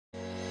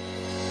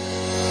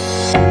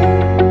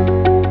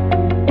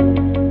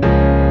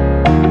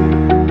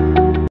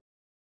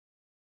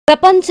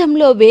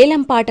ప్రపంచంలో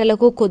వేలం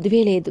పాటలకు కొద్దివే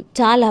లేదు.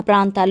 చాలా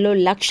ప్రాంతాల్లో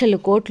లక్షలు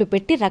కోట్లు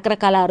పెట్టి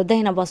రకరకాల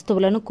అరుదైన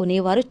వస్తువులను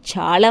కొనేవారు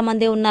చాలా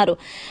మంది ఉన్నారు.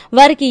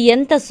 వారికి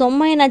ఎంత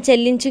సొమ్మైనా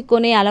చెల్లించి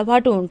కొనే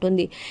అలవాటు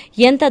ఉంటుంది.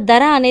 ఎంత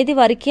ధర అనేది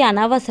వారికి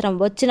అనవసరం.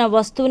 వచ్చిన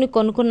వస్తువుని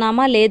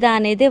కొనుక్కున్నామా లేదా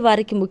అనేదే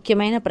వారికి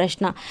ముఖ్యమైన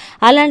ప్రశ్న.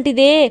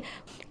 అలాంటిదే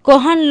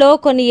కొహన్లో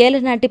కొన్ని ఏళ్ల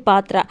నాటి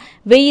పాత్ర,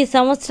 1000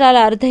 సంవత్సరాల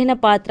అరుదైన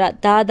పాత్ర.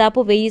 దాదాపు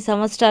 1000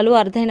 సంవత్సరాలు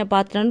అరుదైన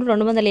పాత్రను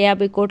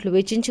 250 కోట్లు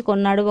వెచ్చించి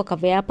కొన్నాడు ఒక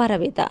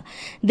వ్యాపారవేత్త.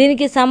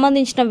 దీనికి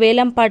సంబంధించిన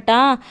వేలంపాట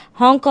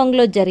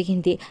హాంకాంగ్లో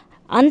జరిగింది.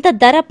 అంత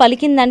ధర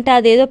పలికిందంటే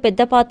అదేదో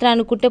పెద్ద పాత్ర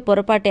అనుకుంటే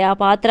పొరపాటే. ఆ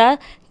పాత్ర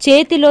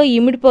చేతిలో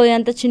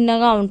ఇమిడిపోయేంత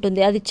చిన్నగా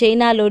ఉంటుంది. అది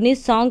చైనాలోని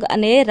సాంగ్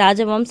అనే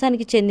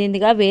రాజవంశానికి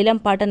చెందిందిగా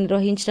వేలంపాట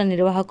నిర్వహించిన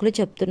నిర్వాహకులు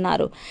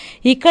చెప్తున్నారు.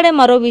 ఇక్కడే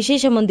మరో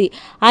విశేషం ఉంది.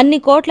 అన్ని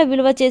కోట్ల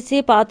విలువ చేసి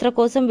పాత్ర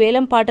కోసం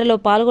వేలంపాటలో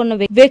పాల్గొన్న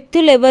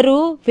వ్యక్తులెవరూ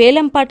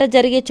వేలంపాట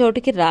జరిగే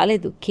చోటుకి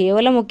రాలేదు.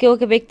 కేవలం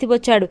ఒక వ్యక్తి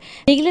వచ్చాడు.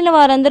 మిగిలిన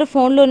వారందరూ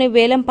ఫోన్లోనే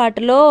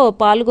వేలంపాటలో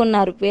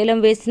పాల్గొన్నారు. వేలం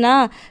వేసిన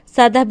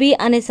సదబీ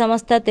అనే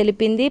సంస్థ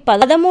తెలిపింది.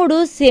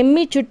 13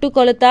 సెమ్మి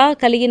చుట్టుకొలత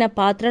కలిగిన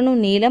పాత్రను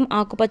నీలం,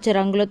 ఆకుపచ్చ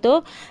రంగులతో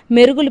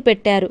మెరుగులు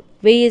పెట్టారు.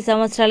 1000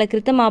 సంవత్సరాల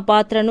క్రితం ఆ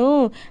పాత్రను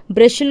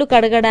బ్రష్లు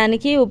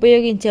కడగడానికి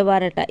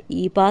ఉపయోగించేవారట.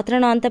 ఈ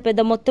పాత్రను అంత పెద్ద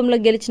మొత్తంలో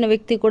గెలిచిన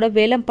వ్యక్తి కూడా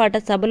వేలంపాట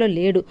సభలో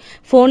లేడు.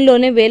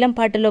 ఫోన్లోనే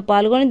వేలంపాటలో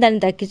పాల్గొని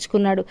దాన్ని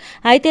దక్కించుకున్నాడు.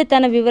 అయితే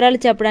తన వివరాలు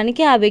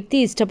చెప్పడానికి ఆ వ్యక్తి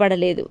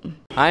ఇష్టపడలేదు.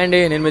 హాయ్ అండి,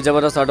 నేను మీ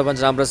జబర్దస్త్ ఆటో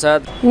పంచ్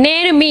రాంప్రసాద్.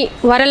 నేను మీ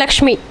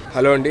వరలక్ష్మి.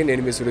 హలో అండి,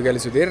 నేను మీ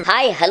సుడిగాలి సుధీర్.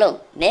 హాయ్ హలో,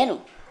 నేను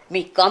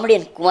మీ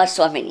కామెడియన్ కుమార్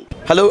స్వామిని.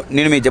 హలో,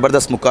 నేను మీ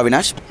జబర్దస్త్ ముక్కా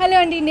వినాష్. హలో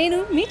అండి, నేను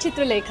మీ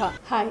చిత్రలేఖ.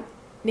 హాయ్,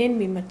 నేను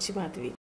మీ మచ్చి మాధవి.